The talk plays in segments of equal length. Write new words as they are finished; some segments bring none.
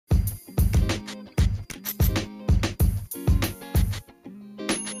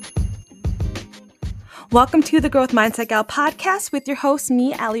Welcome to the Growth Mindset Gal podcast with your host,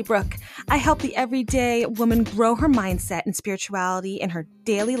 me, Allie Brooke. I help the everyday woman grow her mindset and spirituality in her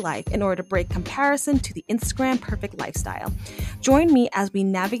daily life in order to break comparison to the Instagram perfect lifestyle. Join me as we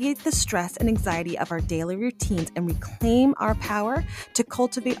navigate the stress and anxiety of our daily routines and reclaim our power to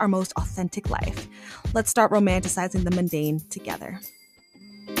cultivate our most authentic life. Let's start romanticizing the mundane together.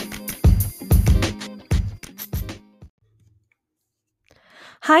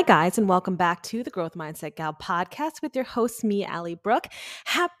 Hi, guys, and welcome back to the Growth Mindset Gal podcast with your host, me, Allie Brooke.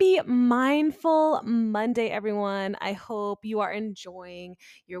 Happy Mindful Monday, everyone. I hope you are enjoying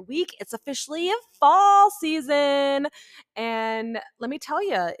your week. It's officially fall season. And let me tell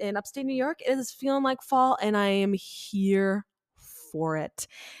you, in upstate New York, it is feeling like fall, and I am here for it.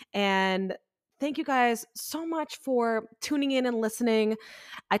 And thank you guys so much for tuning in and listening.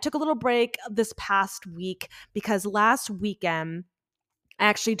 I took a little break this past week because last weekend, I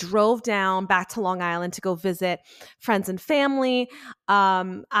actually drove down back to Long Island to go visit friends and family.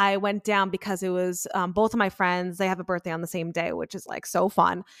 I went down because it was both of my friends, they have a birthday on the same day, which is like so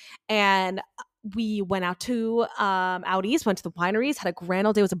fun. And we went out to out east, went to the wineries, had a grand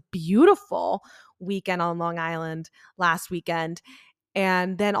old day. It was a beautiful weekend on Long Island last weekend.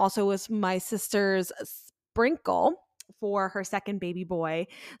 And then also was my sister's sprinkle for her second baby boy.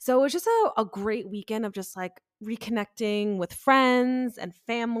 So it was just a great weekend of just like reconnecting with friends and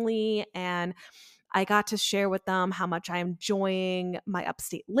family. And I got to share with them how much I'm enjoying my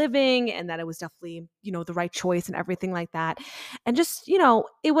upstate living and that it was definitely, the right choice and everything like that. And just,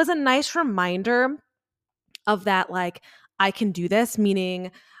 it was a nice reminder of that, like, I can do this,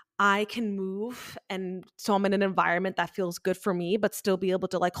 meaning I can move. And so I'm in an environment that feels good for me, but still be able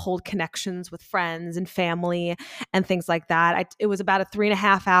to like hold connections with friends and family and things like that. It was about a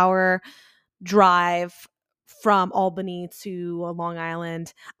 3.5 hour drive from Albany to Long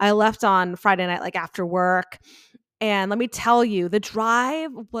Island. I left on Friday night, like after work. And let me tell you, the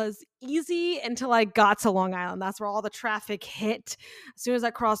drive was easy until I got to Long Island. That's where all the traffic hit. As soon as I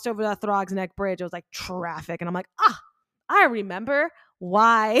crossed over the Throgs Neck Bridge, it was like traffic. And I'm like, I remember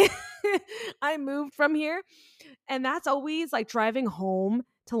why I moved from here. And that's always like driving home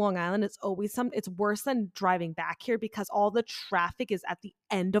to Long Island. It's worse than driving back here because all the traffic is at the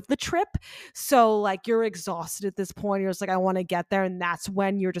end of the trip. So like you're exhausted at this point. You're just like, I want to get there. And that's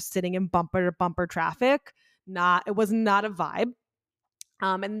when you're just sitting in bumper to bumper traffic. It was not a vibe.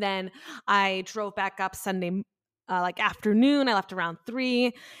 And then I drove back up Sunday, like afternoon. I left around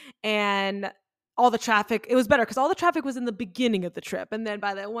 3, and all the traffic, it was better because all the traffic was in the beginning of the trip. And then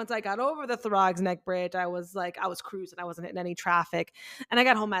once I got over the Throgs Neck Bridge, I was cruising. I wasn't hitting any traffic. And I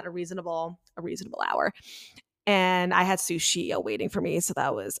got home at a reasonable hour. And I had sushi waiting for me. So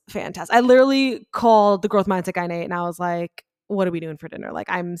that was fantastic. I literally called the Growth Mindset guy, Nate, and I was like, what are we doing for dinner? Like,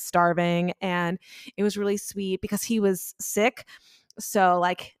 I'm starving. And it was really sweet because he was sick. So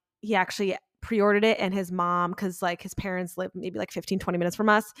like he actually pre-ordered it, and his mom, because like his parents live maybe like 15-20 minutes from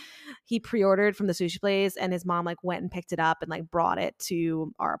us, he pre-ordered from the sushi place, and his mom like went and picked it up and like brought it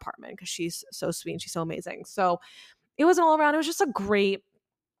to our apartment because she's so sweet and she's so amazing. So it was all around, it was just a great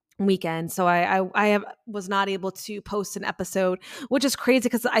weekend. So I was not able to post an episode, which is crazy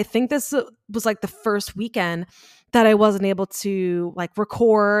because I think this was like the first weekend that I wasn't able to like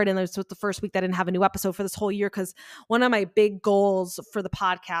record, and this was the first week that I didn't have a new episode for this whole year, because one of my big goals for the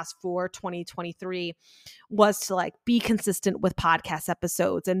podcast for 2023 was to like be consistent with podcast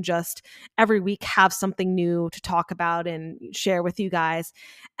episodes and just every week have something new to talk about and share with you guys.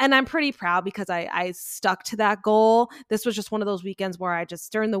 And I'm pretty proud because I stuck to that goal. This was just one of those weekends where I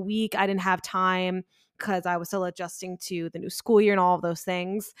just, during the week, I didn't have time because I was still adjusting to the new school year and all of those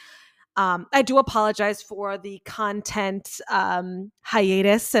things. I do apologize for the content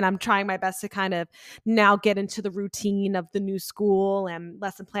hiatus, and I'm trying my best to kind of now get into the routine of the new school and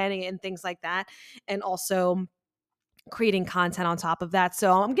lesson planning and things like that, and also creating content on top of that.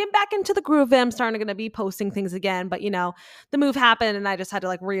 So I'm getting back into the groove. I'm starting to be posting things again, but the move happened and I just had to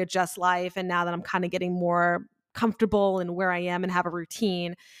like readjust life. And now that I'm kind of getting more comfortable in where I am and have a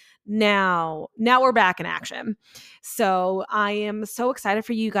routine, now we're back in action. So I am so excited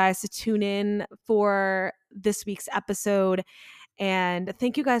for you guys to tune in for this week's episode. And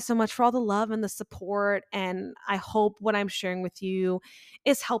thank you guys so much for all the love and the support. And I hope what I'm sharing with you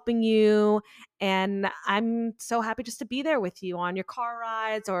is helping you. And I'm so happy just to be there with you on your car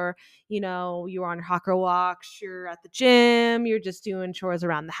rides, or, you're on your hot girl walks, you're at the gym, you're just doing chores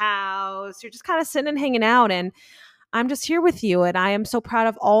around the house, you're just kind of sitting and hanging out. And I'm just here with you, and I am so proud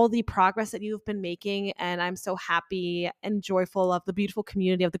of all the progress that you've been making, and I'm so happy and joyful of the beautiful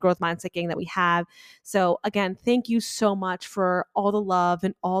community of the Growth Mindset Gang that we have. So again, thank you so much for all the love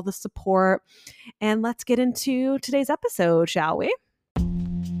and all the support, and let's get into today's episode, shall we?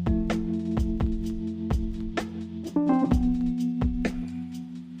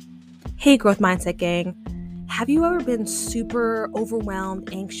 Hey, Growth Mindset Gang. Have you ever been super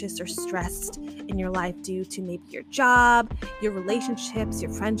overwhelmed, anxious, or stressed in your life due to maybe your job, your relationships, your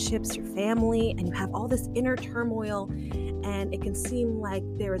friendships, your family, and you have all this inner turmoil and it can seem like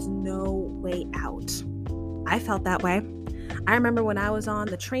there is no way out? I felt that way. I remember when I was on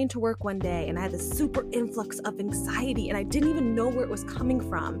the train to work one day and I had this super influx of anxiety and I didn't even know where it was coming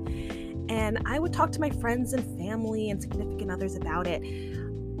from. And I would talk to my friends and family and significant others about it.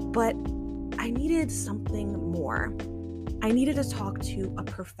 But I needed something more. I needed to talk to a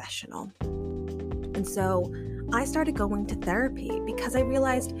professional. And so I started going to therapy because I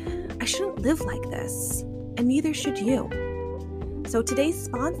realized I shouldn't live like this, and neither should you. So today's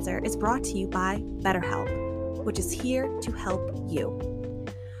sponsor is brought to you by BetterHelp, which is here to help you.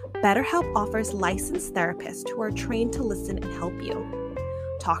 BetterHelp offers licensed therapists who are trained to listen and help you.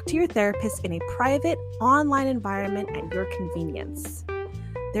 Talk to your therapist in a private, online environment at your convenience.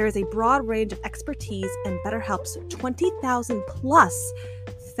 There is a broad range of expertise in BetterHelp's 20,000 plus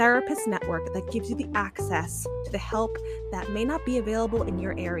therapist network that gives you the access to the help that may not be available in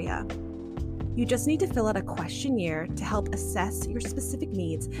your area. You just need to fill out a questionnaire to help assess your specific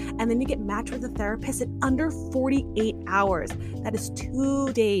needs, and then you get matched with a therapist in under 48 hours. That is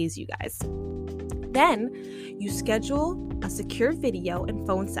 2 days, you guys. Then you schedule a secure video and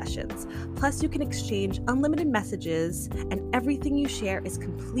phone sessions. Plus, you can exchange unlimited messages, and everything you share is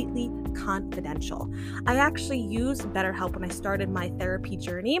completely confidential. I actually used BetterHelp when I started my therapy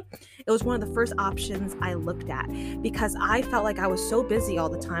journey. It was one of the first options I looked at because I felt like I was so busy all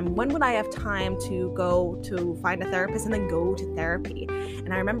the time. When would I have time to go to find a therapist and then go to therapy?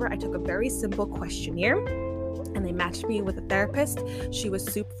 And I remember I took a very simple questionnaire and they matched me with a therapist. She was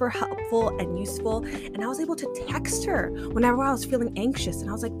super helpful and useful. And I was able to text her whenever I was feeling anxious. And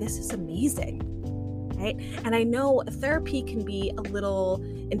I was like, this is amazing, right? And I know therapy can be a little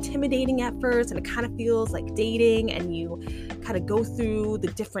intimidating at first, and it kind of feels like dating, and you kind of go through the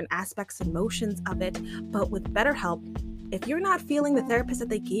different aspects and motions of it. But with BetterHelp, if you're not feeling the therapist that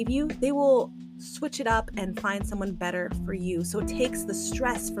they gave you, they will switch it up and find someone better for you. So it takes the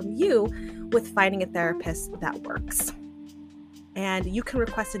stress from you with finding a therapist that works. And you can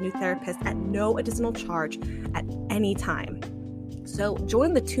request a new therapist at no additional charge at any time. So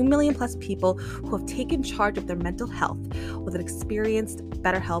join the 2 million plus people who have taken charge of their mental health with an experienced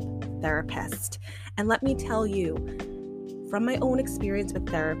BetterHelp therapist. And let me tell you, from my own experience with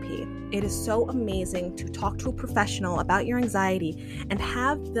therapy, it is so amazing to talk to a professional about your anxiety and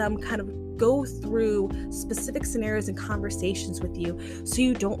have them kind of go through specific scenarios and conversations with you so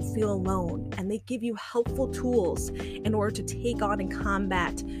you don't feel alone. And they give you helpful tools in order to take on and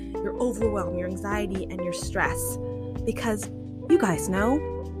combat your overwhelm, your anxiety, and your stress. Because you guys know,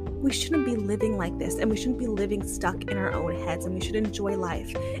 we shouldn't be living like this, and we shouldn't be living stuck in our own heads, and we should enjoy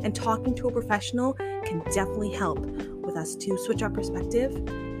life. And talking to a professional can definitely help with us to switch our perspective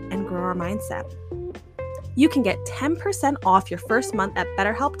and grow our mindset. You can get 10% off your first month at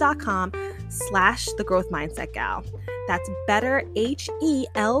betterhelp.com/thegrowthmindsetgal. That's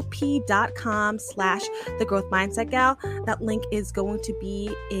betterhelp.com/thegrowthmindsetgal. That link is going to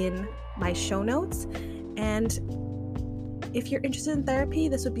be in my show notes. And if you're interested in therapy,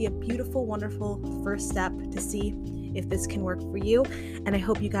 this would be a beautiful, wonderful first step to see if this can work for you. And I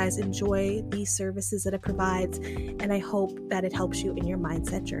hope you guys enjoy these services that it provides, and I hope that it helps you in your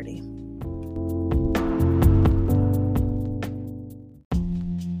mindset journey.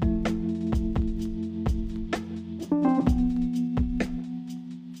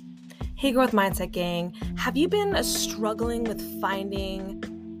 Hey, Growth Mindset Gang. Have you been struggling with finding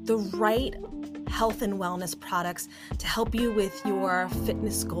the right health and wellness products to help you with your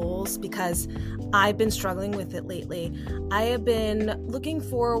fitness goals? Because I've been struggling with it lately. I have been looking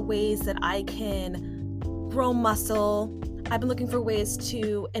for ways that I can grow muscle. I've been looking for ways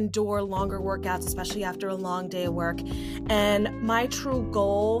to endure longer workouts, especially after a long day of work. And my true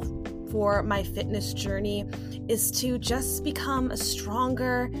goal for my fitness journey is to just become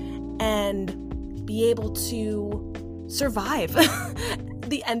stronger and be able to survive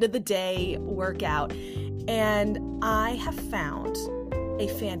the end of the day workout. And I have found a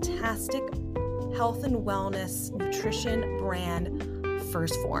fantastic health and wellness nutrition brand,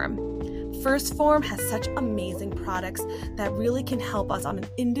 1st Phorm. First Form has such amazing products that really can help us on an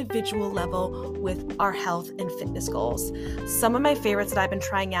individual level with our health and fitness goals. Some of my favorites that I've been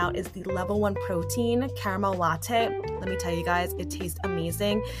trying out is the Level 1 Protein Caramel Latte. Let me tell you guys, it tastes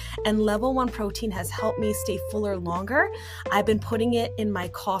amazing. And Level 1 Protein has helped me stay fuller longer. I've been putting it in my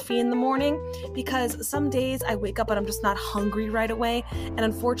coffee in the morning because some days I wake up and I'm just not hungry right away. And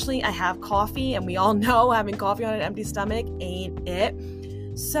unfortunately, I have coffee, and we all know having coffee on an empty stomach ain't it.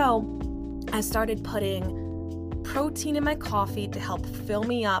 So I started putting protein in my coffee to help fill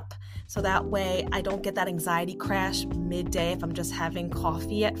me up, so that way I don't get that anxiety crash midday if I'm just having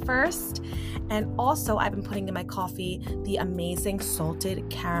coffee at first. And also I've been putting in my coffee the amazing salted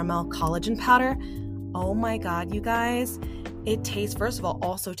caramel collagen powder. Oh my God, you guys. It tastes, first of all,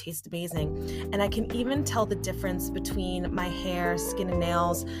 also tastes amazing. And I can even tell the difference between my hair, skin, and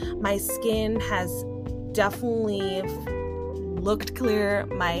nails. My skin has definitely looked clear.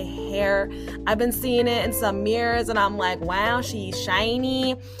 My hair, I've been seeing it in some mirrors and I'm like, wow, she's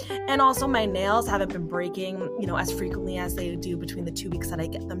shiny. And also my nails haven't been breaking, as frequently as they do between the 2 weeks that I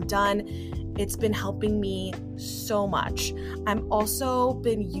get them done. It's been helping me so much. I'm also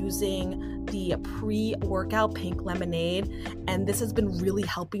been using the pre-workout pink lemonade, and this has been really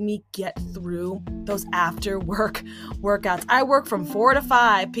helping me get through those after work workouts. I work from 4 to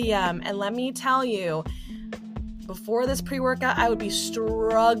 5 p.m. and let me tell you, before this pre-workout, I would be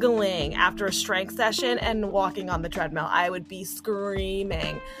struggling after a strength session and walking on the treadmill. I would be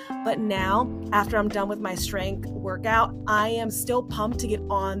screaming. But now, after I'm done with my strength workout, I am still pumped to get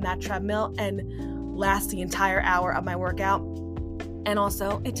on that treadmill and last the entire hour of my workout. And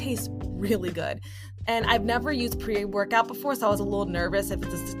also, it tastes really good. And I've never used pre-workout before, so I was a little nervous if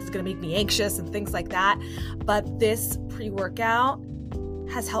it's going to make me anxious and things like that. But this pre-workout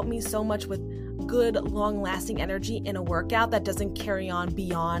has helped me so much with good, long-lasting energy in a workout that doesn't carry on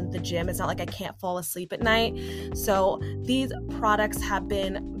beyond the gym. It's not like I can't fall asleep at night. So these products have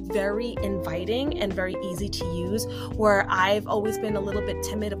been very inviting and very easy to use, where I've always been a little bit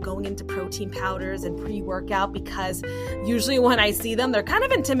timid of going into protein powders and pre-workout because usually when I see them, they're kind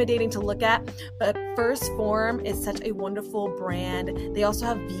of intimidating to look at. But First Form is such a wonderful brand. They also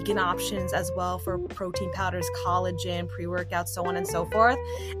have vegan options as well for protein powders, collagen, pre-workout, so on and so forth.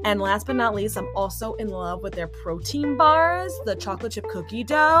 And last but not least, I'm also in love with their protein bars, the chocolate chip cookie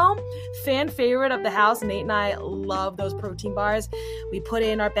dough. Fan favorite of the house. Nate and I love those protein bars. We put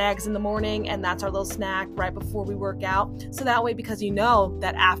in our bags in the morning, and that's our little snack right before we work out. So that way, because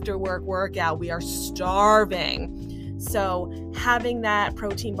that after work workout, we are starving. So having that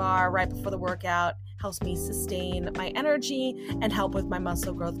protein bar right before the workout helps me sustain my energy and help with my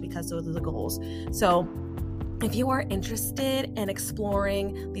muscle growth, because those are the goals. So if you are interested in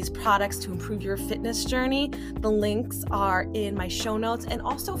exploring these products to improve your fitness journey, the links are in my show notes. And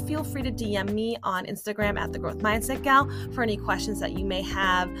also feel free to DM me on Instagram at The Growth Mindset Gal for any questions that you may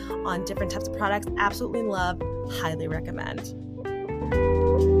have on different types of products. Absolutely love, highly recommend.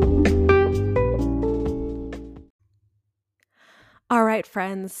 All right,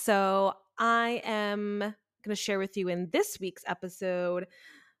 friends. So I am going to share with you in this week's episode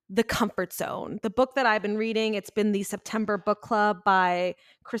The Comfort Zone, the book that I've been reading. It's been the September book club by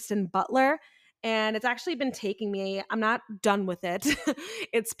Kristen Butler. And it's actually been taking me, I'm not done with it.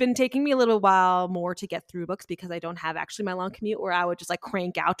 It's been taking me a little while more to get through books because I don't have actually my long commute where I would just like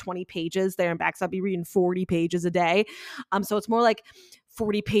crank out 20 pages there and back. So I'd be reading 40 pages a day. So it's more like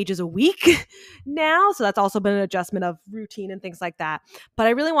 40 pages a week now. So that's also been an adjustment of routine and things like that. But I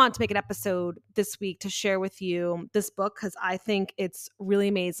really want to make an episode this week to share with you this book because I think it's really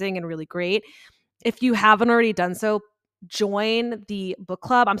amazing and really great. If you haven't already done so, join the book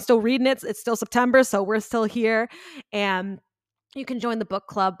club. I'm still reading it. It's still September, so we're still here. And you can join the book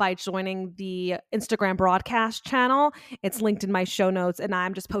club by joining the Instagram broadcast channel. It's linked in my show notes, and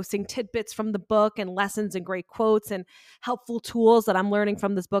I'm just posting tidbits from the book and lessons and great quotes and helpful tools that I'm learning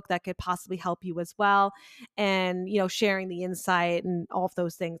from this book that could possibly help you as well. And, sharing the insight and all of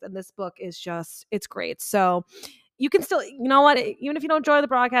those things. And this book is it's great. So you can still, even if you don't join the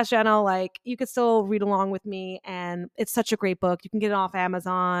broadcast channel, like you could still read along with me. And it's such a great book. You can get it off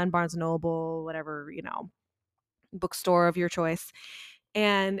Amazon, Barnes & Noble, whatever, bookstore of your choice.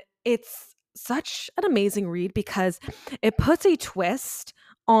 And it's such an amazing read because it puts a twist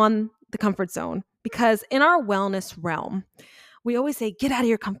on the comfort zone. Because in our wellness realm, we always say, get out of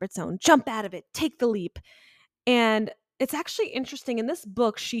your comfort zone, jump out of it, take the leap. And it's actually interesting. In this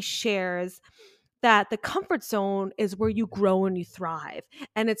book, she shares that the comfort zone is where you grow and you thrive.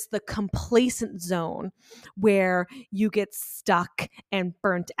 And it's the complacent zone where you get stuck and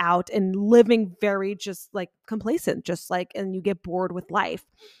burnt out and living very just like complacent, just like, and you get bored with life.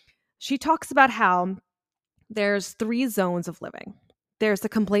 she talks about how there's 3 zones of living. There's the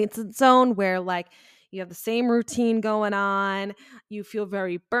complacent zone where like you have the same routine going on, you feel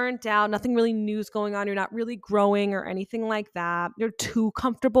very burnt out, nothing really new is going on, you're not really growing or anything like that. You're too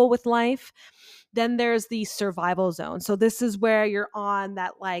comfortable with life. Then there's the survival zone. So this is where you're on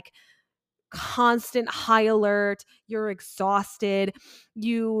that like constant high alert, you're exhausted,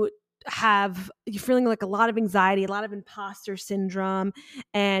 you're feeling like a lot of anxiety, a lot of imposter syndrome,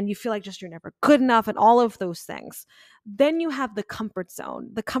 and you feel like just you're never good enough and all of those things. Then you have the comfort zone.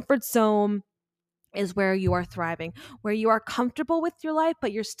 The comfort zone is where you are thriving, where you are comfortable with your life,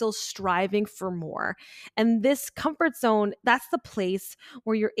 but you're still striving for more. And this comfort zone, that's the place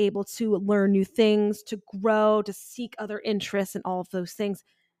where you're able to learn new things, to grow, to seek other interests, and all of those things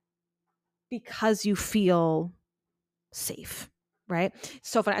because you feel safe, right?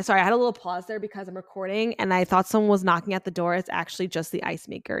 So funny. Sorry, I had a little pause there because I'm recording and I thought someone was knocking at the door. It's actually just the ice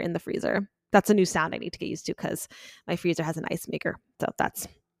maker in the freezer. That's a new sound I need to get used to because my freezer has an ice maker. So that's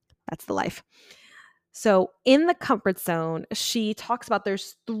the life. So in the comfort zone, she talks about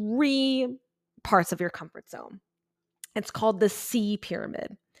there's 3 parts of your comfort zone. It's called the C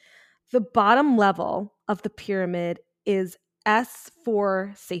pyramid. The bottom level of the pyramid is S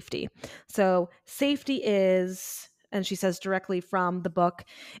for safety. So safety is, and she says directly from the book,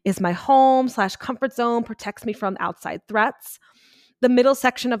 is my home/comfort zone, protects me from outside threats. The middle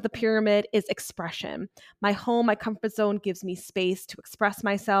section of the pyramid is expression. My home, my comfort zone gives me space to express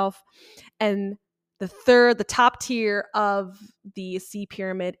myself. And the top tier of the C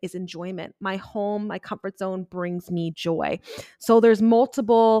pyramid is enjoyment. My home, my comfort zone brings me joy. So there's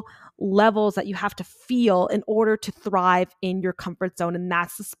multiple levels that you have to feel in order to thrive in your comfort zone. And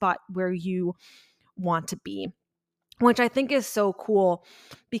that's the spot where you want to be, which I think is so cool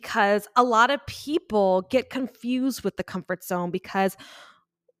because a lot of people get confused with the comfort zone because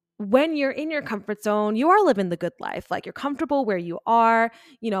when you're in your comfort zone, you are living the good life. Like you're comfortable where you are,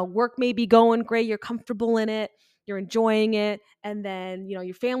 work may be going great, you're comfortable in it, you're enjoying it. And then,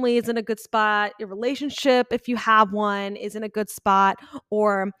 your family is in a good spot, your relationship, if you have one, is in a good spot,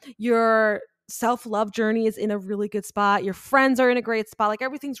 or your self-love journey is in a really good spot, your friends are in a great spot, like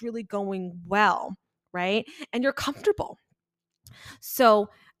everything's really going well, right? And you're comfortable. So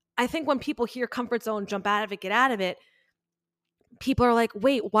I think when people hear comfort zone, jump out of it, get out of it, people are like,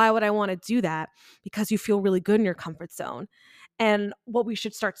 wait, why would I want to do that? Because you feel really good in your comfort zone. And what we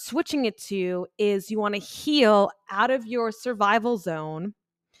should start switching it to is you want to heal out of your survival zone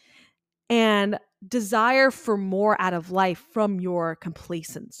and desire for more out of life from your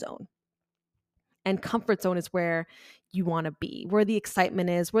complacent zone. And comfort zone is where you want to be, where the excitement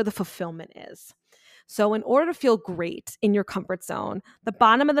is, where the fulfillment is. So in order to feel great in your comfort zone, the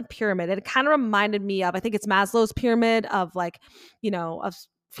bottom of the pyramid, it kind of reminded me of, I think it's Maslow's pyramid of like, of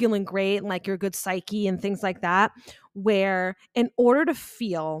feeling great and like your good psyche and things like that, where in order to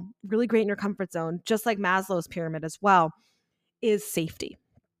feel really great in your comfort zone, just like Maslow's pyramid as well, is safety.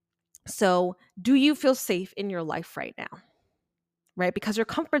 So do you feel safe in your life right now? Right? Because your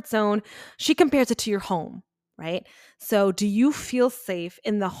comfort zone, she compares it to your home, right? So do you feel safe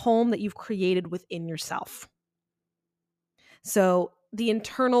in the home that you've created within yourself? So the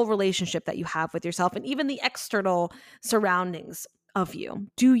internal relationship that you have with yourself and even the external surroundings of you,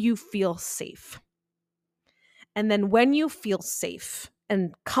 do you feel safe? And then when you feel safe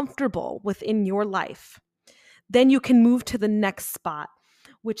and comfortable within your life, then you can move to the next spot,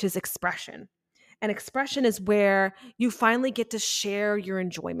 which is expression. And expression is where you finally get to share your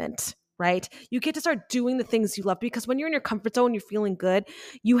enjoyment, right? You get to start doing the things you love because when you're in your comfort zone, you're feeling good,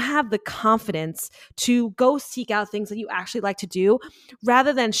 you have the confidence to go seek out things that you actually like to do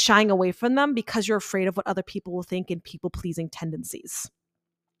rather than shying away from them because you're afraid of what other people will think and people-pleasing tendencies.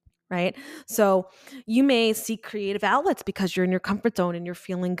 Right? So you may seek creative outlets because you're in your comfort zone and you're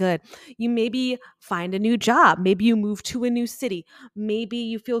feeling good. You maybe find a new job. Maybe you move to a new city. Maybe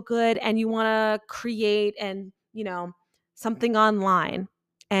you feel good and you want to create and, something online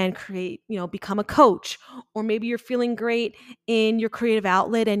and create, become a coach. Or maybe you're feeling great in your creative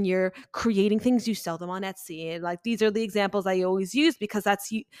outlet and you're creating things, you sell them on Etsy. And like these are the examples I always use because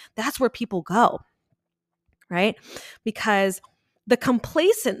that's where people go. Right? Because the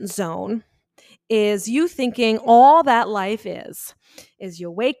complacent zone is you thinking all that life is you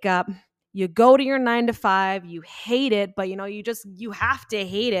wake up, you go to your 9 to 5, you hate it, but you have to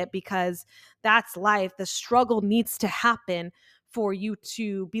hate it because that's life. The struggle needs to happen for you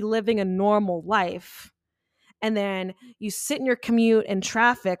to be living a normal life. And then you sit in your commute in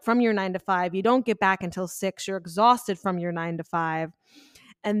traffic from your 9 to 5. You don't get back until 6. You're exhausted from your 9 to 5.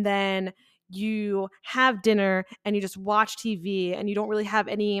 And then you have dinner and you just watch TV and you don't really have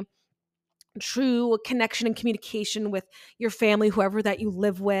any true connection and communication with your family, whoever that you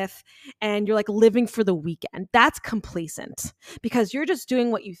live with, and you're like living for the weekend. That's complacent because you're just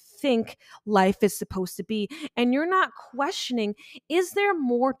doing what you think life is supposed to be. And you're not questioning, is there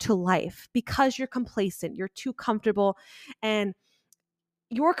more to life? Because you're complacent, you're too comfortable, and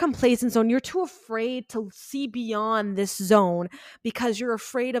your complacent zone, you're too afraid to see beyond this zone because you're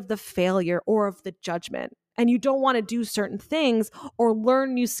afraid of the failure or of the judgment. And you don't want to do certain things or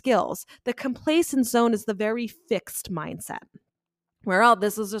learn new skills. The complacent zone is the very fixed mindset where, oh,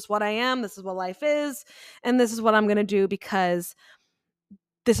 this is just what I am. This is what life is. And this is what I'm going to do because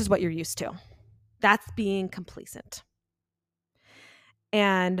this is what you're used to. That's being complacent.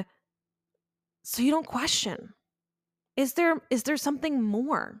 And so you don't question. Is there something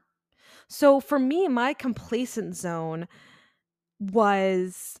more? So for me, my complacent zone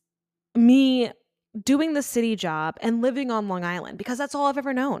was me doing the city job and living on Long Island because that's all I've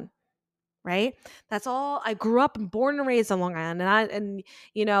ever known, right? That's all. I grew up and born and raised on Long Island, and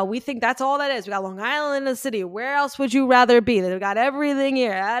we think that's all that is. We got Long Island in the city. Where else would you rather be? They've got everything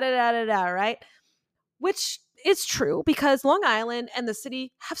here, right? Which is true because Long Island and the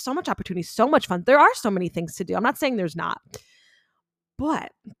city have so much opportunity, so much fun. There are so many things to do. I'm not saying there's not,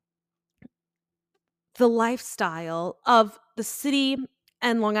 but the lifestyle of the city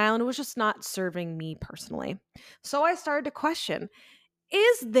and Long Island was just not serving me personally. So I started to question,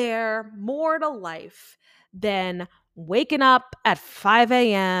 is there more to life than waking up at 5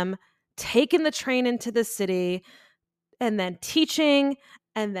 a.m., taking the train into the city, and then teaching,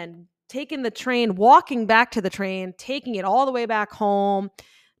 and then taking the train, walking back to the train, taking it all the way back home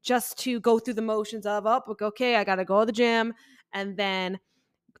just to go through the motions of, oh, okay, I got to go to the gym, and then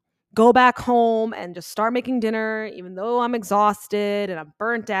go back home and just start making dinner, even though I'm exhausted and I'm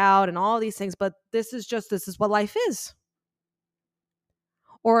burnt out and all these things. But this is what life is.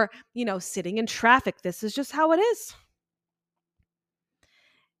 Or, sitting in traffic. This is just how it is.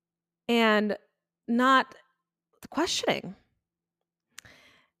 And not questioning.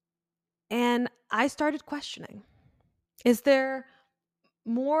 And I started questioning. Is there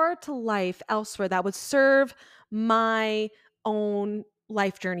more to life elsewhere that would serve my own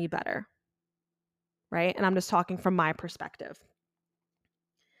life journey better? Right? And I'm just talking from my perspective.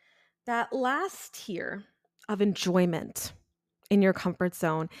 That last tier of enjoyment in your comfort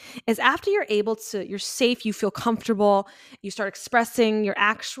zone is after you're safe, you feel comfortable, you start expressing your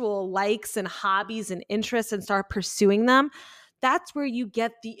actual likes and hobbies and interests and start pursuing them. That's where you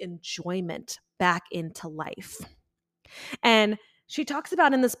get the enjoyment back into life. And she talks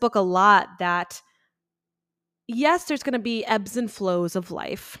about in this book a lot that, yes, there's going to be ebbs and flows of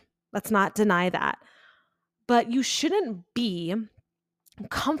life. Let's not deny that. But you shouldn't be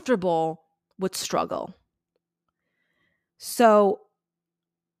comfortable with struggle. So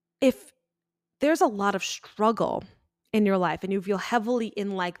if there's a lot of struggle in your life and you feel heavily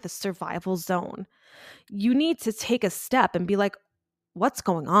in like the survival zone, you need to take a step and be like, what's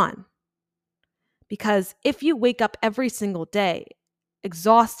going on? Because if you wake up every single day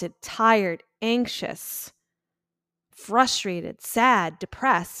exhausted, tired, anxious, frustrated, sad,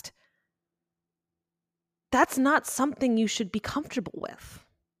 depressed, that's not something you should be comfortable with.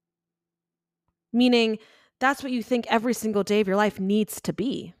 Meaning, that's what you think every single day of your life needs to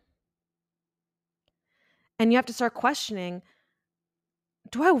be. And you have to start questioning,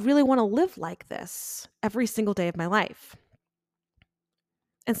 do I really want to live like this every single day of my life?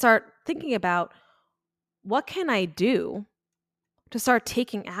 And start thinking about, what can I do to start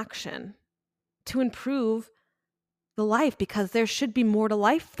taking action to improve the life? Because there should be more to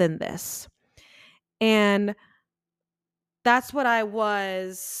life than this. And that's what I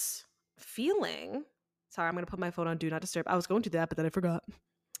was feeling. Sorry, I'm going to put my phone on Do Not Disturb. I was going to do that, but then I forgot.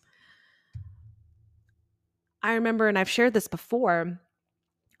 I remember, and I've shared this before,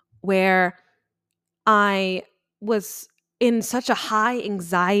 where I was in such a high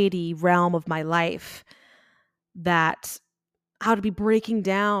anxiety realm of my life that I would be breaking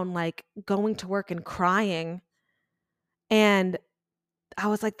down, like going to work and crying. And I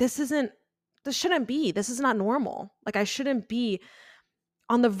was like, this shouldn't be. This is not normal. Like, I shouldn't be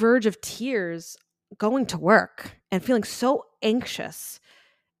on the verge of tears going to work and feeling so anxious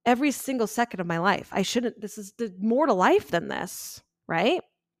every single second of my life. This is more to life than this, right?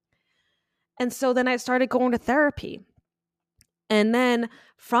 And so then I started going to therapy. And then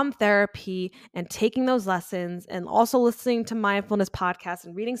from therapy and taking those lessons and also listening to mindfulness podcasts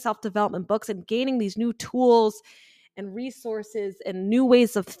and reading self-development books and gaining these new tools and resources and new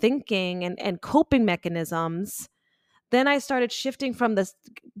ways of thinking and coping mechanisms, then I started shifting from this,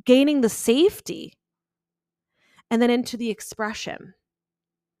 gaining the safety, and then into the expression.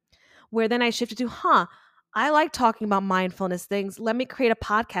 where then I shifted to, I like talking about mindfulness things. Let me create a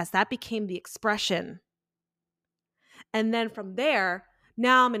podcast. That became the expression. And then from there,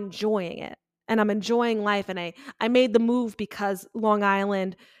 now I'm enjoying it and I'm enjoying life. And I made the move because Long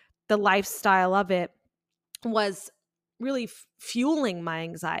Island, the lifestyle of it was really fueling my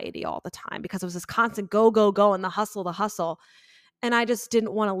anxiety all the time because it was this constant go, go, go and the hustle. And I just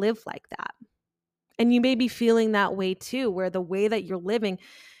didn't want to live like that. And you may be feeling that way too, where the way that you're living,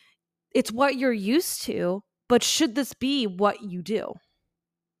 it's what you're used to, but should this be what you do?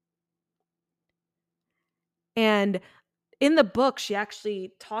 And in the book, she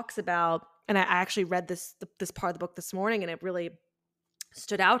actually talks about, and I actually read this part of the book this morning, and it really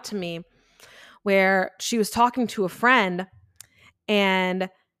stood out to me, where she was talking to a friend, and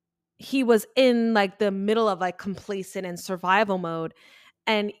he was in like the middle of like complacent and survival mode,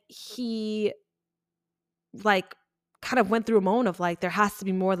 and he like kind of went through a moment of like there has to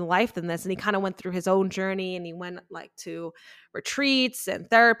be more than life than this, and he kind of went through his own journey, and he went like to retreats and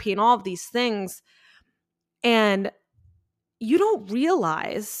therapy and all of these things, and you don't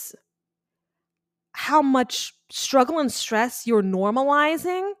realize how much struggle and stress you're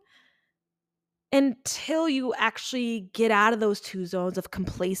normalizing until you actually get out of those two zones of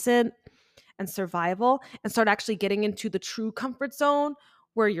complacent and survival and start actually getting into the true comfort zone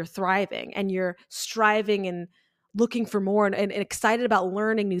where you're thriving and you're striving and looking for more and excited about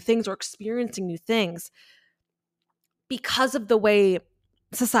learning new things or experiencing new things because of the way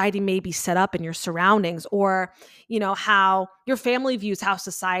society may be set up in your surroundings, or how your family views how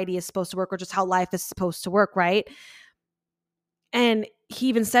society is supposed to work, or just how life is supposed to work, right? And he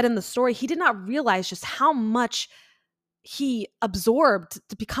even said in the story he did not realize just how much he absorbed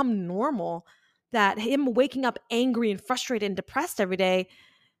to become normal, that him waking up angry and frustrated and depressed every day,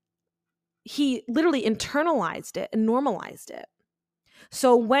 he literally internalized it and normalized it.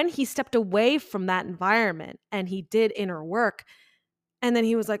 So when he stepped away from that environment and he did inner work, and then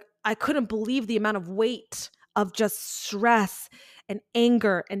he was like, I couldn't believe the amount of weight of just stress and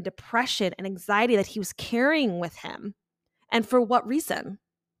anger and depression and anxiety that he was carrying with him. And for what reason?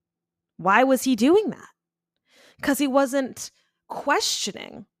 Why was he doing that? Because he wasn't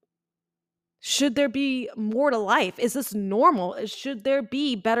questioning. Should there be more to life? Is this normal? Should there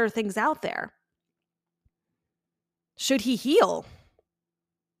be better things out there? Should he heal?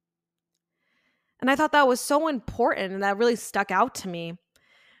 And I thought that was so important, and that really stuck out to me,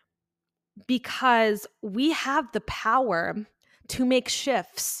 because we have the power to make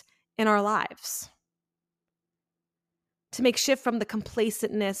shifts in our lives, to make shift from the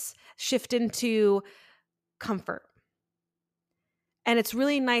complacentness, shift into comfort. And it's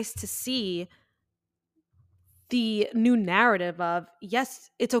really nice to see the new narrative of, yes,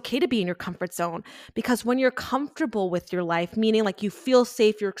 it's okay to be in your comfort zone, because when you're comfortable with your life, meaning like you feel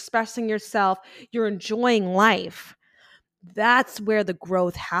safe, you're expressing yourself, you're enjoying life, that's where the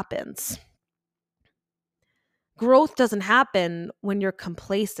growth happens. Growth doesn't happen when you're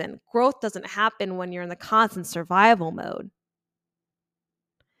complacent. Growth doesn't happen when you're in the constant survival mode.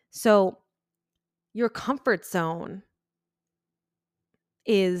 So your comfort zone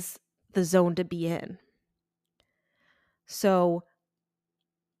is the zone to be in. So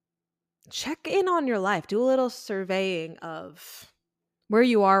check in on your life. Do a little surveying of where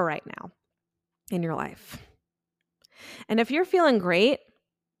you are right now in your life. And if you're feeling great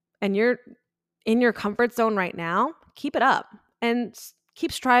and you're in your comfort zone right now, keep it up and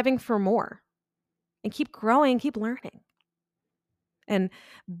keep striving for more and keep growing, keep learning, and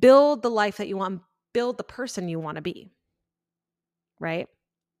build the life that you want, build the person you want to be, right?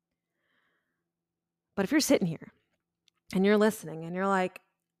 But if you're sitting here and you're listening and you're like,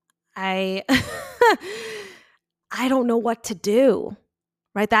 I I don't know what to do,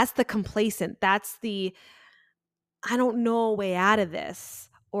 right? That's the complacent. That's the, I don't know a way out of this.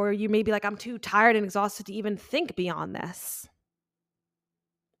 Or you may be like, I'm too tired and exhausted to even think beyond this.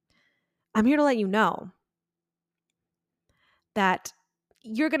 I'm here to let you know that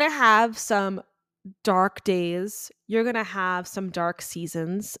you're going to have some dark days. You're going to have some dark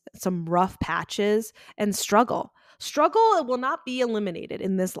seasons, some rough patches, and struggle. Struggle will not be eliminated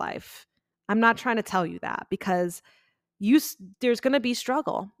in this life. I'm not trying to tell you that, because there's going to be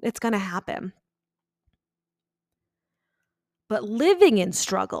struggle. It's going to happen. But living in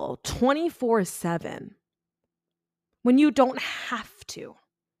struggle 24/7 when you don't have to,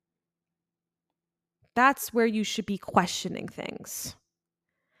 that's where you should be questioning things.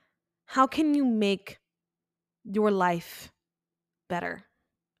 How can you make your life better?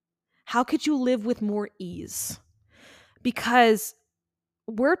 How could you live with more ease? Because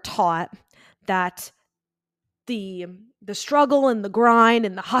we're taught that the struggle and the grind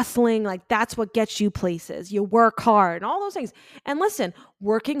and the hustling, like that's what gets you places. You work hard and all those things. And listen,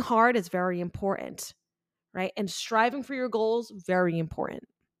 working hard is very important, right? And striving for your goals, very important.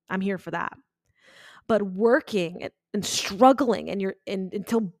 I'm here for that. But working and struggling and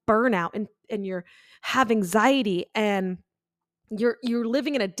until burnout and you're have anxiety and you're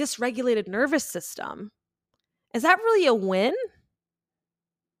living in a dysregulated nervous system. Is that really a win?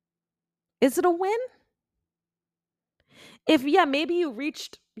 Is it a win? If, yeah, maybe you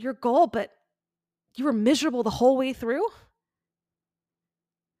reached your goal, but you were miserable the whole way through.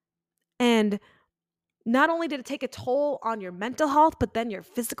 And not only did it take a toll on your mental health, but then your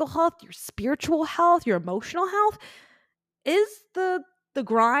physical health, your spiritual health, your emotional health. Is the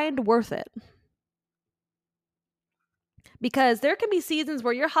grind worth it? Because there can be seasons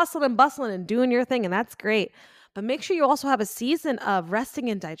where you're hustling and bustling and doing your thing, and that's great. But make sure you also have a season of resting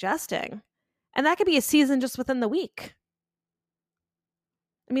and digesting. And that could be a season just within the week.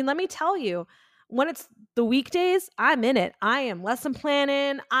 I mean, let me tell you, when it's the weekdays, I'm in it. I am lesson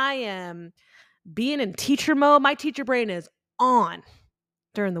planning. I am being in teacher mode. My teacher brain is on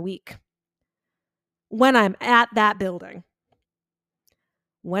during the week when I'm at that building.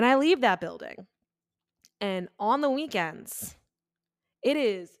 When I leave that building and on the weekends, it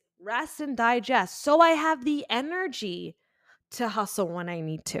is rest and digest. So I have the energy to hustle when I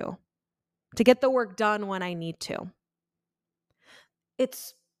need to get the work done when I need to.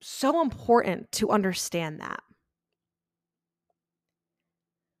 It's so important to understand that.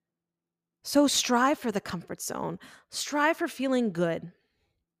 So strive for the comfort zone. Strive for feeling good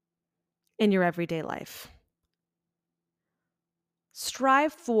in your everyday life.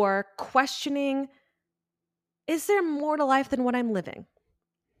 Strive for questioning, is there more to life than what I'm living?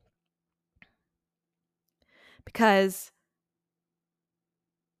 Because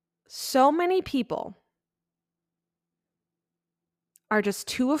so many people are just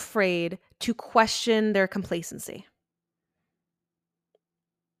too afraid to question their complacency.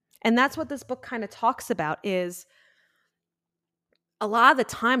 And that's what this book kind of talks about, is a lot of the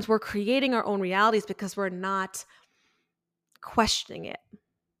times we're creating our own realities because we're not questioning it.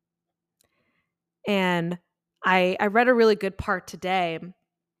 And I read a really good part today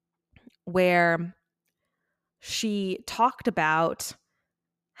where she talked about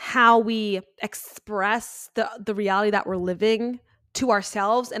how we express the reality that we're living to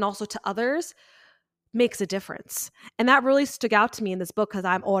ourselves and also to others makes a difference. And that really stuck out to me in this book because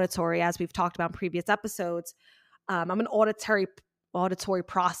I'm auditory, as we've talked about in previous episodes. I'm an auditory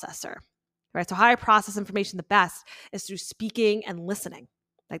processor, right? So how I process information the best is through speaking and listening.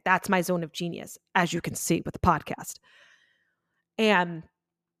 Like that's my zone of genius, as you can see with the podcast. And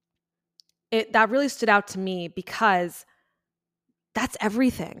that really stood out to me because that's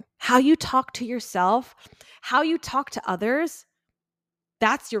everything. How you talk to yourself, how you talk to others,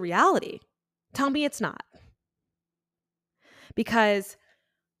 that's your reality. Tell me it's not. Because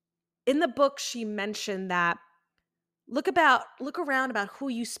in the book, she mentioned that look around about who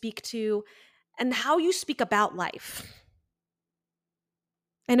you speak to and how you speak about life.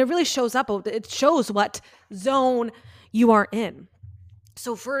 And it really shows up. It shows what zone you are in.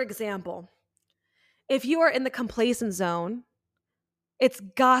 So for example, if you are in the complacent zone, it's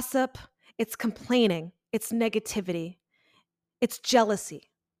gossip, it's complaining, it's negativity, it's jealousy.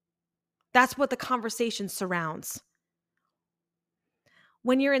 That's what the conversation surrounds.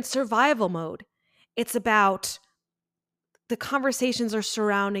 When you're in survival mode, it's about the conversations are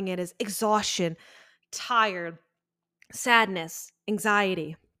surrounding it as exhaustion, tired, sadness,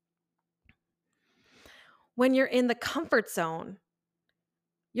 anxiety. When you're in the comfort zone,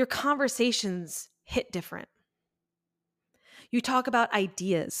 your conversations hit different. You talk about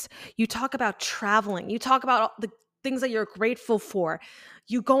ideas. You talk about traveling. You talk about the things that you're grateful for.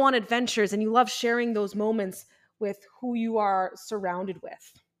 You go on adventures and you love sharing those moments with who you are surrounded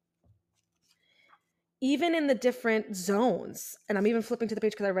with. Even in the different zones, and I'm even flipping to the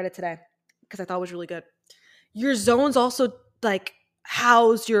page because I read it today because I thought it was really good. Your zones also like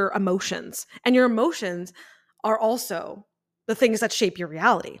house your emotions, and your emotions are also the things that shape your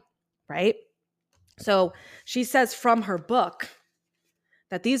reality, right? So she says from her book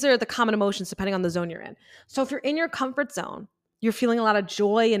that these are the common emotions depending on the zone you're in. So if you're in your comfort zone, you're feeling a lot of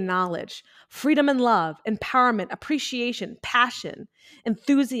joy and knowledge, freedom and love, empowerment, appreciation, passion,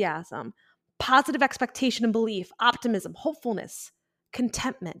 enthusiasm, positive expectation and belief, optimism, hopefulness,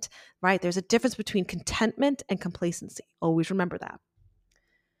 contentment, right? There's a difference between contentment and complacency. Always remember that.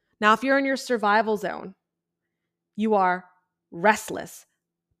 Now, if you're in your survival zone, you are restless,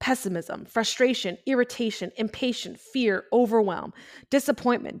 pessimism, frustration, irritation, impatience, fear, overwhelm,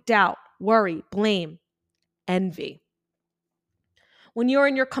 disappointment, doubt, worry, blame. envy. When you're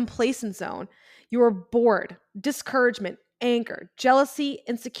in your complacent zone, you're bored, discouragement, anger, jealousy,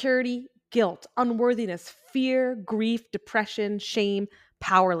 insecurity, guilt, unworthiness, fear, grief, depression, shame,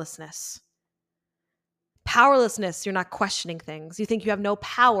 powerlessness. Powerlessness, you're not questioning things. You think you have no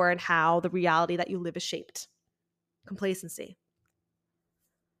power in how the reality that you live is shaped. Complacency.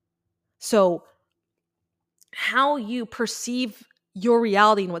 So, how you perceive your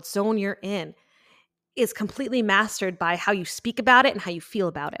reality and what zone you're in is completely mastered by how you speak about it and how you feel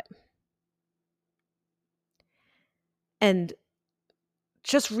about it. And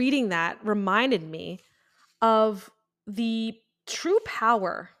just reading that reminded me of the true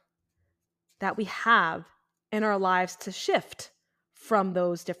power that we have in our lives to shift from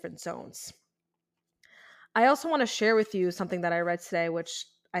those different zones. I also want to share with you something that I read today, which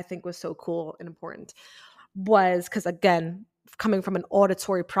I think was so cool and important, was because, again, coming from an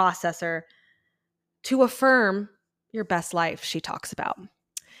auditory processor, to affirm your best life, she talks about.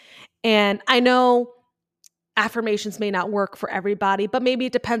 And I know affirmations may not work for everybody, but maybe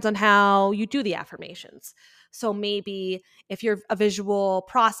it depends on how you do the affirmations. So maybe if you're a visual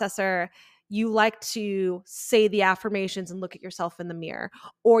processor, you like to say the affirmations and look at yourself in the mirror,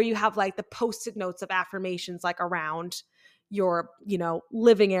 or you have like the post-it notes of affirmations like around your,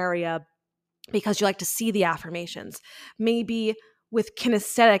 living area because you like to see the affirmations. Maybe with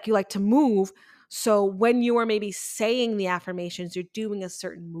kinesthetic, you like to move. So when you are maybe saying the affirmations, you're doing a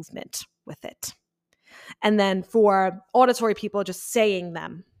certain movement with it. And then for auditory people, just saying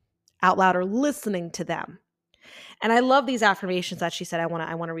them out loud or listening to them. And I love these affirmations that she said. I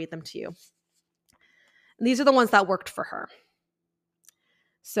want to read them to you. And these are the ones that worked for her.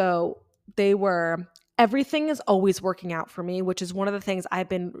 So they were, everything is always working out for me, which is one of the things I've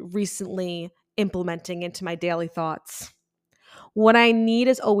been recently implementing into my daily thoughts. What I need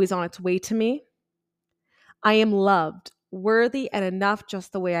is always on its way to me. I am loved, worthy, and enough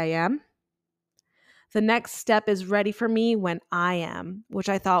just the way I am. The next step is ready for me when I am, which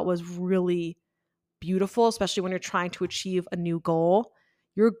I thought was really beautiful, especially when you're trying to achieve a new goal.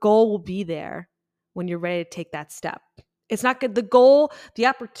 Your goal will be there when you're ready to take that step. It's not good. The goal, the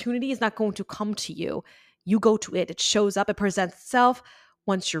opportunity is not going to come to you. You go to it. It shows up. It presents itself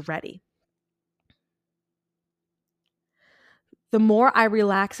once you're ready. The more I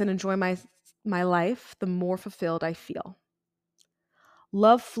relax and enjoy my life, the more fulfilled I feel.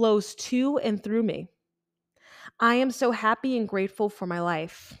 Love flows to and through me. I am so happy and grateful for my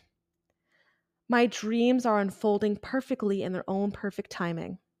life. My dreams are unfolding perfectly in their own perfect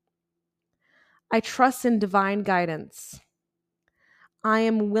timing. I trust in divine guidance. I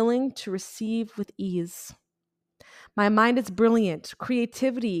am willing to receive with ease. My mind is brilliant.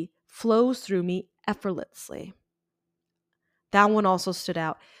 Creativity flows through me effortlessly. That one also stood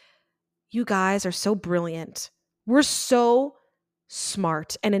out. You guys are so brilliant. We're so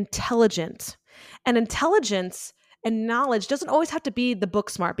smart and intelligent. And intelligence and knowledge doesn't always have to be the book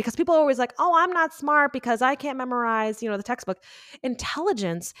smart, because people are always like, oh, I'm not smart because I can't memorize, the textbook.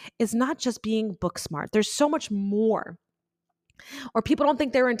 Intelligence is not just being book smart. There's so much more. Or people don't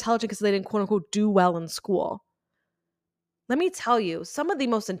think they're intelligent because they didn't, quote unquote, do well in school. Let me tell you, some of the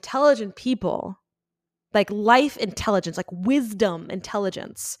most intelligent people, like life intelligence, like wisdom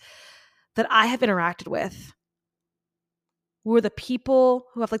intelligence that I have interacted with, were the people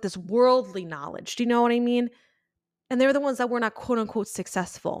who have like this worldly knowledge. Do you know what I mean? And they're the ones that were not, quote unquote,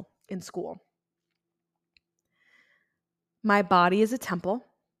 successful in school. My body is a temple.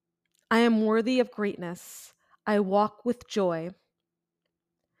 I am worthy of greatness. I walk with joy.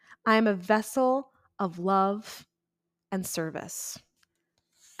 I am a vessel of love and service.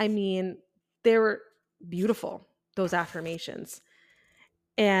 I mean, they were beautiful, those affirmations.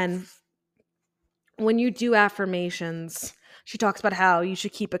 And when you do affirmations, she talks about how you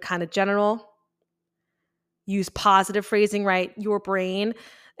should keep it kind of general. Use positive phrasing, right? Your brain.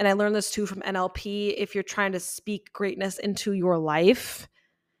 And I learned this too from NLP. If you're trying to speak greatness into your life,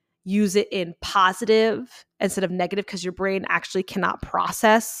 use it in positive instead of negative, because your brain actually cannot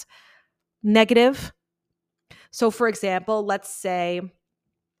process negative. So for example, let's say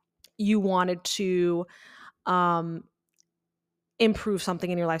you wanted to improve something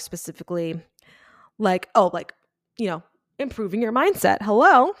in your life specifically, like, improving your mindset.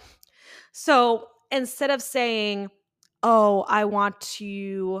 Hello. So instead of saying, oh, I want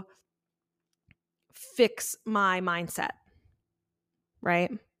to fix my mindset,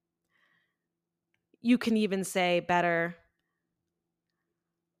 right? You can even say better,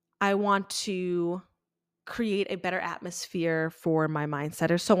 I want to create a better atmosphere for my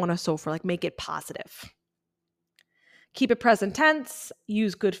mindset, or so on and so forth. Like, make it positive. Keep it present tense.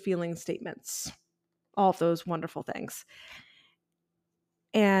 Use good feeling statements. all of those wonderful things.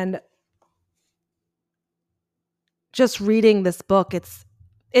 And just reading this book, it's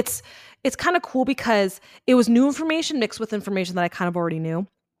kind of cool because it was new information mixed with information that I kind of already knew.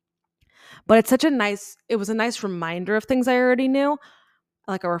 But it was a nice reminder of things I already knew,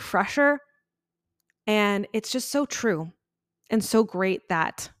 like a refresher. And it's just so true and so great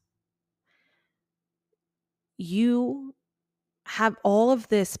that you have all of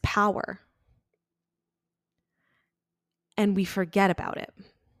this power and we forget about it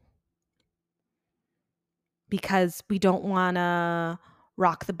because we don't want to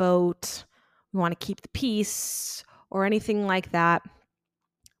rock the boat. We want to keep the peace or anything like that.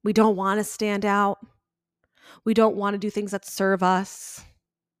 We don't want to stand out. We don't want to do things that serve us.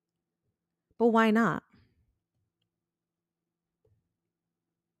 But why not?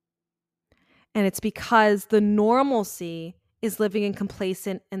 And it's because the normalcy is living in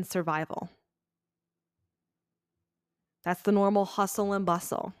complacent and survival. That's the normal hustle and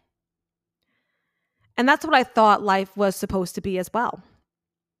bustle. And that's what I thought life was supposed to be as well.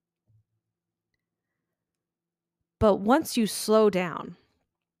 But once you slow down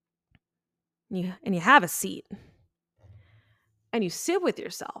and you have a seat and you sit with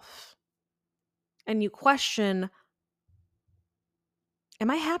yourself and you question, am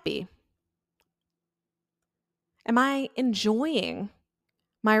I happy? Am I enjoying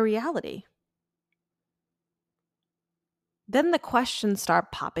my reality? Then the questions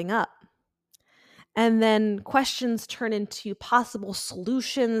start popping up. And then questions turn into possible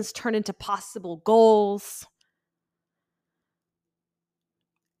solutions, turn into possible goals.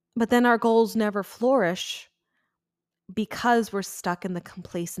 But then our goals never flourish because we're stuck in the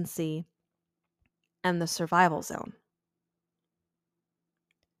complacency and the survival zone.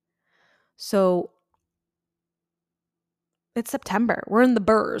 So it's September. We're in the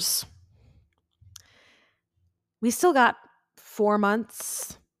burrs. We still got 4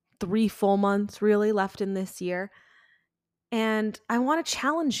 months, 3 full months really left in this year. And I want to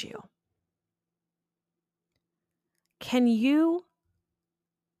challenge you. Can you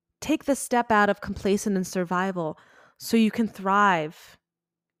take the step out of complacent and survival so you can thrive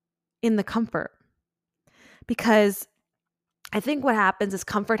in the comfort? Because I think what happens is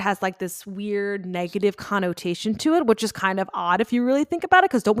comfort has like this weird negative connotation to it, which is kind of odd if you really think about it,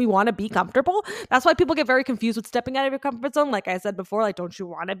 because don't we want to be comfortable? That's why people get very confused with stepping out of your comfort zone. Like I said before, like, don't you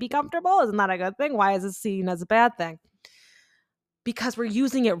want to be comfortable? Isn't that a good thing? Why is it seen as a bad thing? Because we're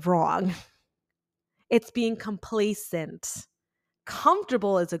using it wrong. It's being complacent.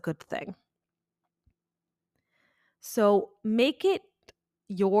 Comfortable is a good thing. So make it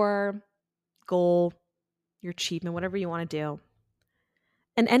your goal, your achievement, whatever you want to do,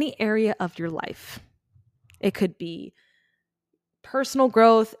 in any area of your life. It could be personal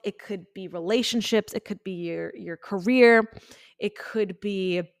growth, it could be relationships, it could be your career, it could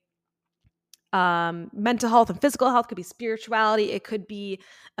be mental health and physical health, it could be spirituality, it could be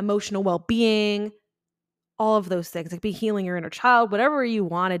emotional well-being, all of those things. It could be healing your inner child, whatever you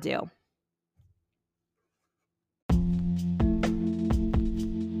want to do.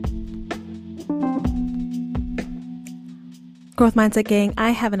 Growth Mindset Gang, I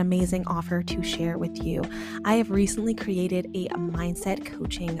have an amazing offer to share with you. I have recently created a mindset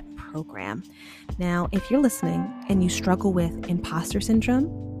coaching program. Now, if you're listening and you struggle with imposter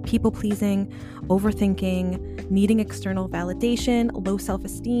syndrome, people pleasing, overthinking, needing external validation, low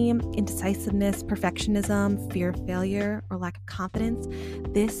self-esteem, indecisiveness, perfectionism, fear of failure, or lack of confidence,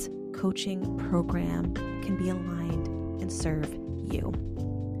 this coaching program can be aligned and serve you.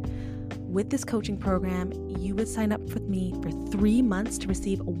 With this coaching program, you would sign up with me for 3 months to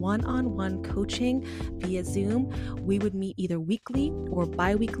receive one-on-one coaching via Zoom. We would meet either weekly or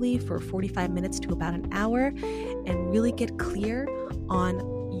bi-weekly for 45 minutes to about an hour and really get clear on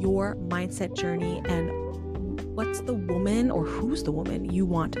your mindset journey and what's the woman or who's the woman you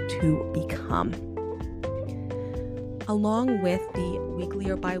want to become. Along with the weekly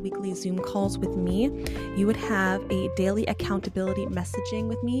or bi-weekly Zoom calls with me, you would have a daily accountability messaging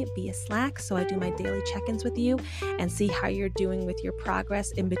with me via Slack. So I do my daily check-ins with you and see how you're doing with your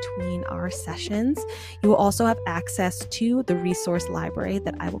progress in between our sessions. You will also have access to the resource library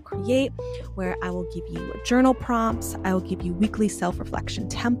that I will create, where I will give you journal prompts, I will give you weekly self-reflection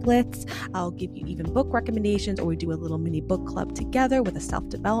templates, I'll give you even book recommendations, or we do a little mini book club together with a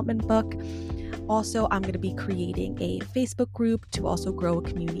self-development book. Also, I'm going to be creating a Facebook group to also grow a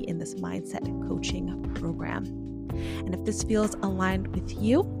community in this mindset coaching program. And if this feels aligned with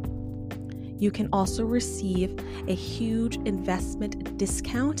you, you can also receive a huge investment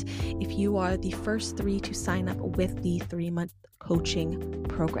discount if you are the first 3 to sign up with the 3-month coaching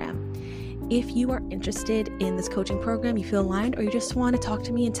program. If you are interested in this coaching program, you feel aligned, or you just want to talk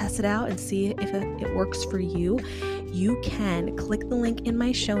to me and test it out and see if it works for you, you can click the link in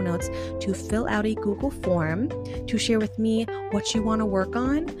my show notes to fill out a Google form to share with me what you want to work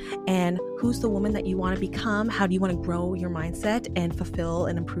on and who's the woman that you want to become. How do you want to grow your mindset and fulfill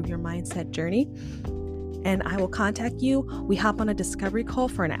and improve your mindset journey? And I will contact you. We hop on a discovery call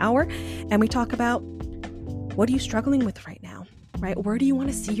for an hour and we talk about, what are you struggling with right now? Right? Where do you want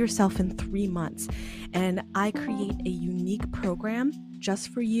to see yourself in 3 months? And I create a unique program just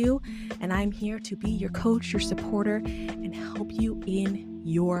for you. And I'm here to be your coach, your supporter, and help you in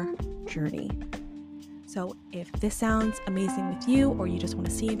your journey. So if this sounds amazing with you, or you just want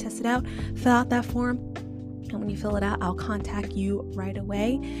to see and test it out, fill out that form. And when you fill it out, I'll contact you right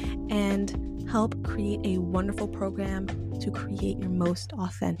away and help create a wonderful program to create your most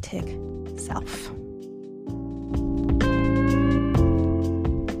authentic self.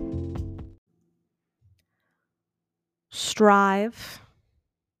 Strive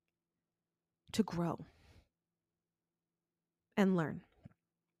to grow and learn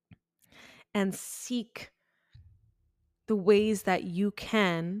and seek the ways that you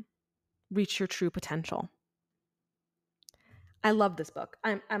can reach your true potential. I love this book.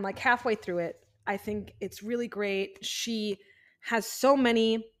 I'm like halfway through it. I think it's really great. She has so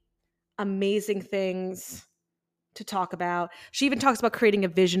many amazing things to talk about. She even talks about creating a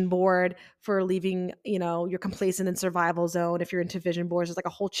vision board for leaving, your complacent and survival zone. If you're into vision boards, there's like a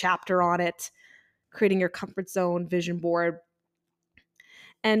whole chapter on it, creating your comfort zone vision board.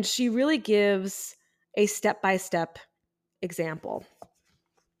 And she really gives a step-by-step example.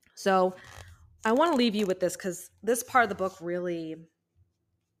 So I want to leave you with this because this part of the book really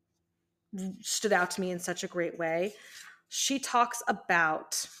stood out to me in such a great way. She talks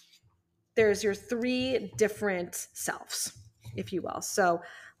about there's your 3 different selves, if you will. So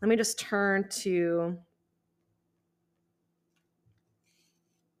let me just turn to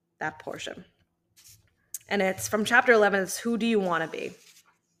that portion. And it's from chapter 11. It's who do you want to be?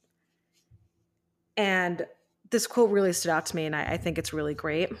 And this quote really stood out to me, and I think it's really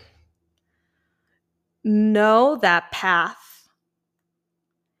great. Know that path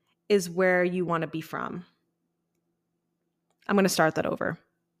is where you want to be from. I'm going to start that over.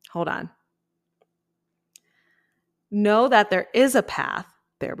 Hold on. Know that there is a path,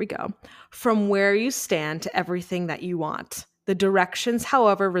 there we go, from where you stand to everything that you want. The directions,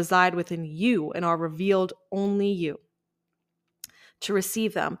 however, reside within you and are revealed only you. To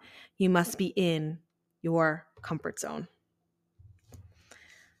receive them, you must be in your comfort zone.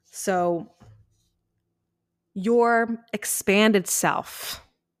 So your expanded self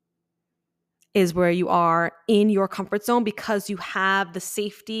is where you are in your comfort zone because you have the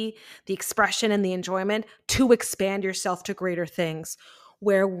safety, the expression, and the enjoyment to expand yourself to greater things.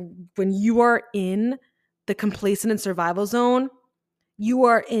 Where when you are in the complacent and survival zone, you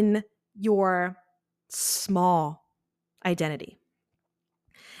are in your small identity.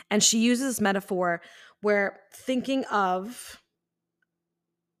 And she uses this metaphor where thinking of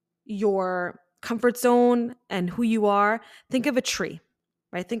your comfort zone and who you are, think of a tree,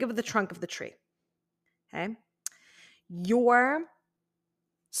 right? Think of the trunk of the tree. Okay. Your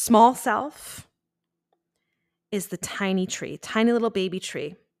small self is the tiny tree, tiny little baby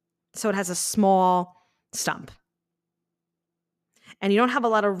tree. So it has a small stump. And you don't have a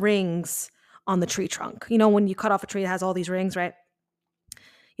lot of rings on the tree trunk. When you cut off a tree, it has all these rings, right?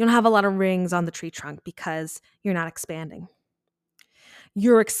 You don't have a lot of rings on the tree trunk because you're not expanding.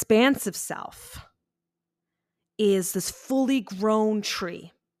 Your expansive self is this fully grown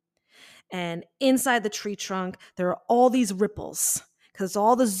tree. And inside the tree trunk, there are all these ripples because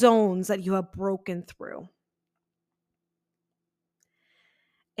all the zones that you have broken through.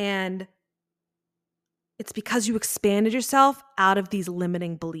 And it's because you expanded yourself out of these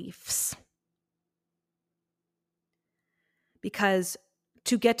limiting beliefs. Because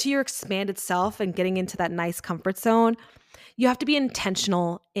to get to your expanded self and getting into that nice comfort zone, you have to be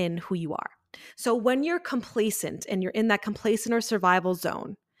intentional in who you are. So when you're complacent and you're in that complacent or survival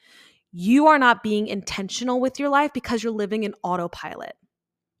zone, you are not being intentional with your life because you're living in autopilot,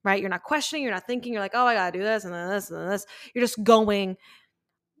 right? You're not questioning, you're not thinking, you're like, oh, I gotta do this and then this and then this. You're just going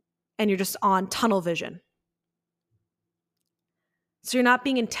and you're just on tunnel vision. So you're not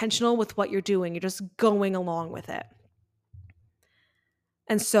being intentional with what you're doing. You're just going along with it.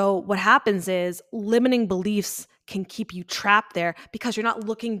 And so what happens is limiting beliefs can keep you trapped there because you're not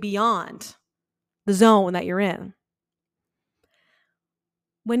looking beyond the zone that you're in.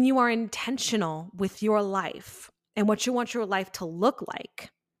 When you are intentional with your life and what you want your life to look like,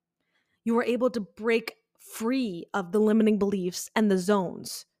 you are able to break free of the limiting beliefs and the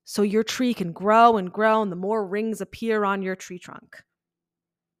zones. so your tree can grow and grow, and the more rings appear on your tree trunk.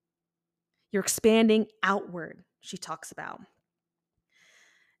 You're expanding outward, she talks about.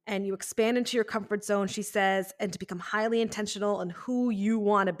 And you expand into your comfort zone, she says, and to become highly intentional in who you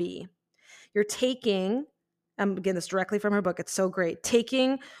want to be. You're taking, I'm getting this directly from her book, it's so great,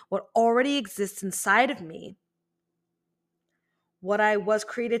 taking what already exists inside of me, what I was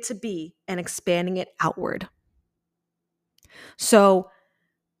created to be, and expanding it outward. So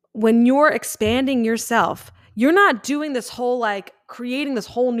when you're expanding yourself, you're not doing this whole like creating this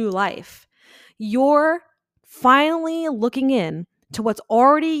whole new life. You're finally looking in to what's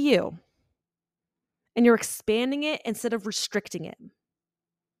already you, and you're expanding it instead of restricting it.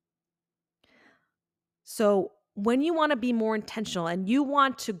 So when you want to be more intentional and you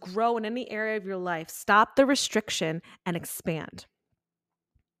want to grow in any area of your life, stop the restriction and expand.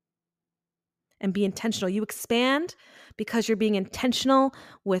 And be intentional. You expand because you're being intentional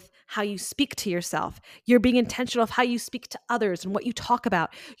with how you speak to yourself. You're being intentional of how you speak to others and what you talk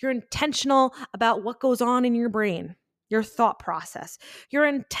about. You're intentional about what goes on in your brain, your thought process. You're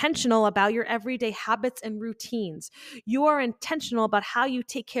intentional about your everyday habits and routines. You are intentional about how you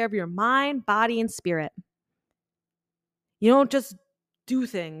take care of your mind, body, and spirit. You don't just do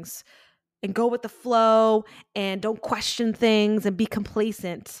things and go with the flow and don't question things and be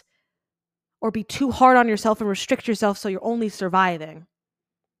complacent or be too hard on yourself and restrict yourself so you're only surviving.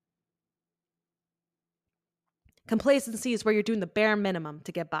 Complacency is where you're doing the bare minimum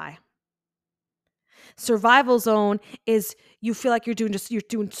to get by. Survival zone is you feel like you're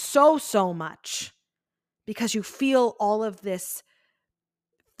doing so much because you feel all of this.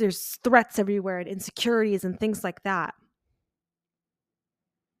 There's threats everywhere and insecurities and things like that.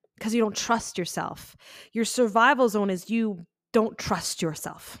 Because you don't trust yourself. Your survival zone is you don't trust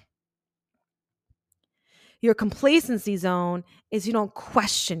yourself. Your complacency zone is you don't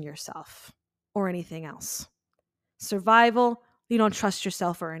question yourself or anything else. Survival, you don't trust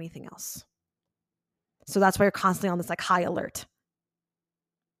yourself or anything else. So that's why you're constantly on this like high alert.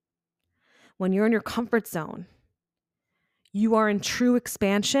 When you're in your comfort zone, you are in true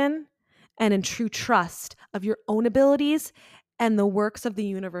expansion and in true trust of your own abilities and the works of the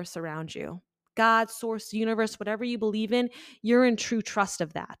universe around you. God, source, universe, whatever you believe in, you're in true trust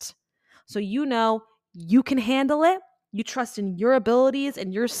of that. So you know you can handle it. You trust in your abilities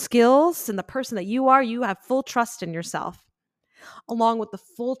and your skills and the person that you are. You have full trust in yourself, along with the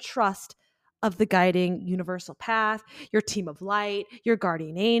full trust of the guiding universal path, your team of light, your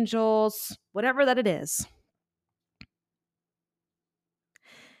guardian angels, whatever that it is.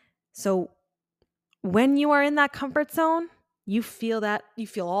 So when you are in that comfort zone, you feel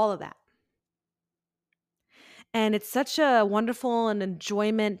all of that. And it's such a wonderful and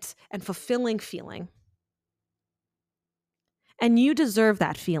enjoyment and fulfilling feeling. And you deserve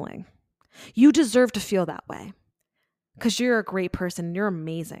that feeling. You deserve to feel that way because you're a great person. You're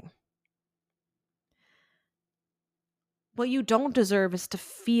amazing. What you don't deserve is to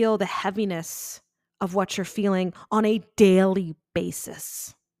feel the heaviness of what you're feeling on a daily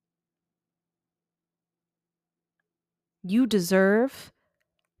basis. You deserve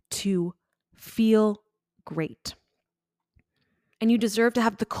to feel great. And you deserve to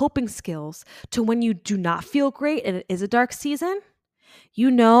have the coping skills to when you do not feel great and it is a dark season, you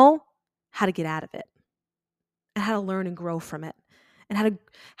know how to get out of it and how to learn and grow from it and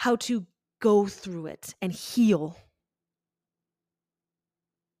how to go through it and heal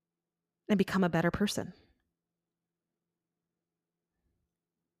and become a better person.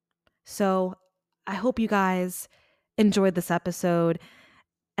 So I hope you guys enjoyed this episode.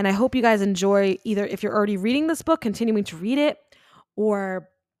 And I hope you guys enjoy either if you're already reading this book, continuing to read it, or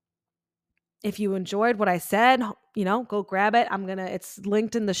if you enjoyed what I said, go grab it. It's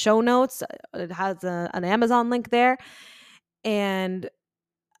linked in the show notes. It has an Amazon link there. And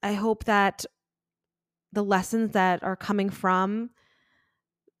I hope that the lessons that are coming from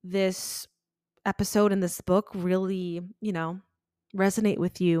this episode and this book really, resonate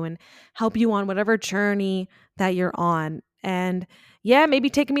with you and help you on whatever journey that you're on. And yeah, maybe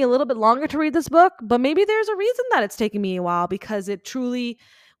taking me a little bit longer to read this book, but maybe there's a reason that it's taking me a while because it truly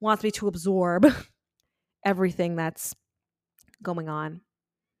wants me to absorb everything that's going on.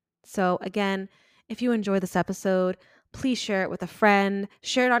 So again, if you enjoy this episode, please share it with a friend,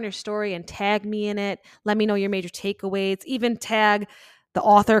 share it on your story and tag me in it. Let me know your major takeaways. Even tag the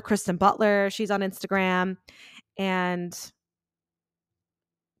author, Kristen Butler. She's on Instagram. And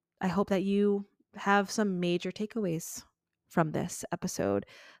I hope that you have some major takeaways from this episode.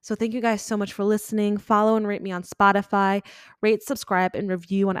 So thank you guys so much for listening. Follow and rate me on Spotify. Rate, subscribe, and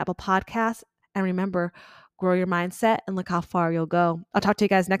review on Apple Podcasts. And remember, grow your mindset, and look how far you'll go. I'll talk to you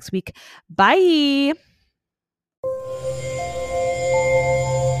guys next week. Bye.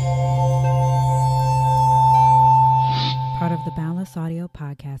 Part of the Boundless Audio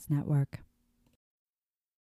Podcast Network.